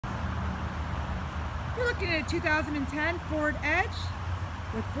You're looking at a 2010 Ford Edge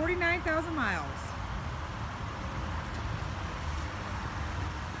with 49,000 miles.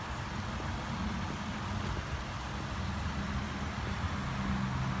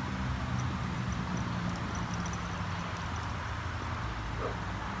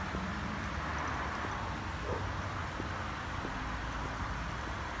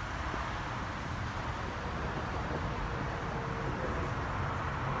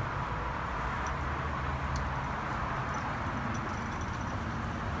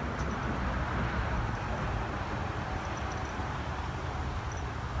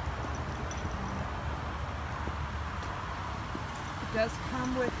 It does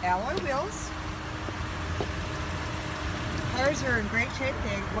come with alloy wheels. Tires are in great shape,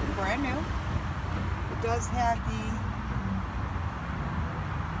 they look brand new. It does have the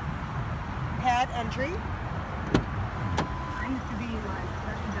pad entry. I used to be like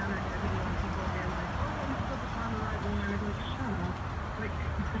pressing down on every one people and like, oh, I'm going to put the on the right one. And I go, shut up. Like,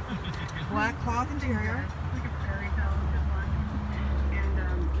 Black cloth interior. Like a fairy tale just one. And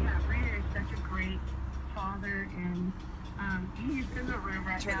yeah, Brandon is such a great father, and he's in the room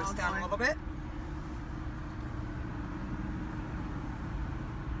right now. Turn this down a little bit.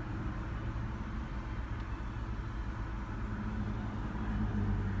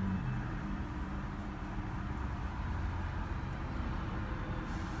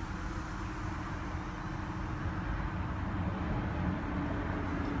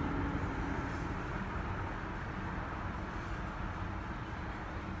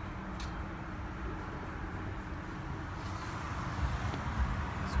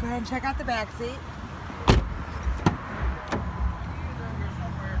 Go ahead and check out the back seat.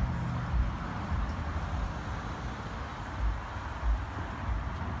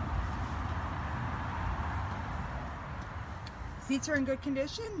 Seats are in good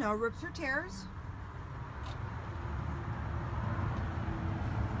condition, no rips or tears.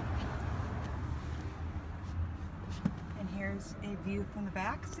 And here's a view from the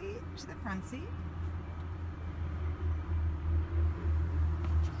back seat to the front seat.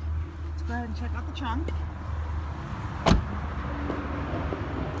 Go ahead and check out the trunk.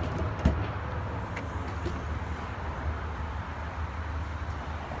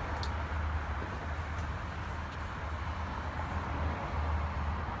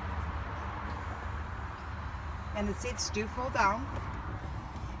 And the seats do fold down.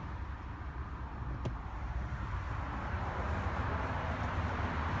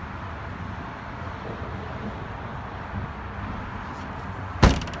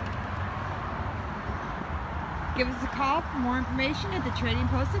 Give us a call for more information at the Trading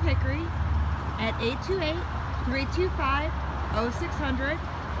Post of Hickory at 828-325-0600. You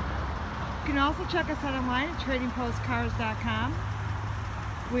can also check us out online at tradingpostcars.com.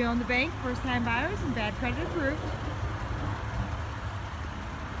 We own the bank, first-time buyers, and bad credit approved.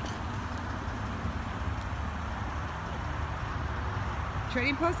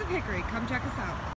 Trading Post of Hickory. Come check us out.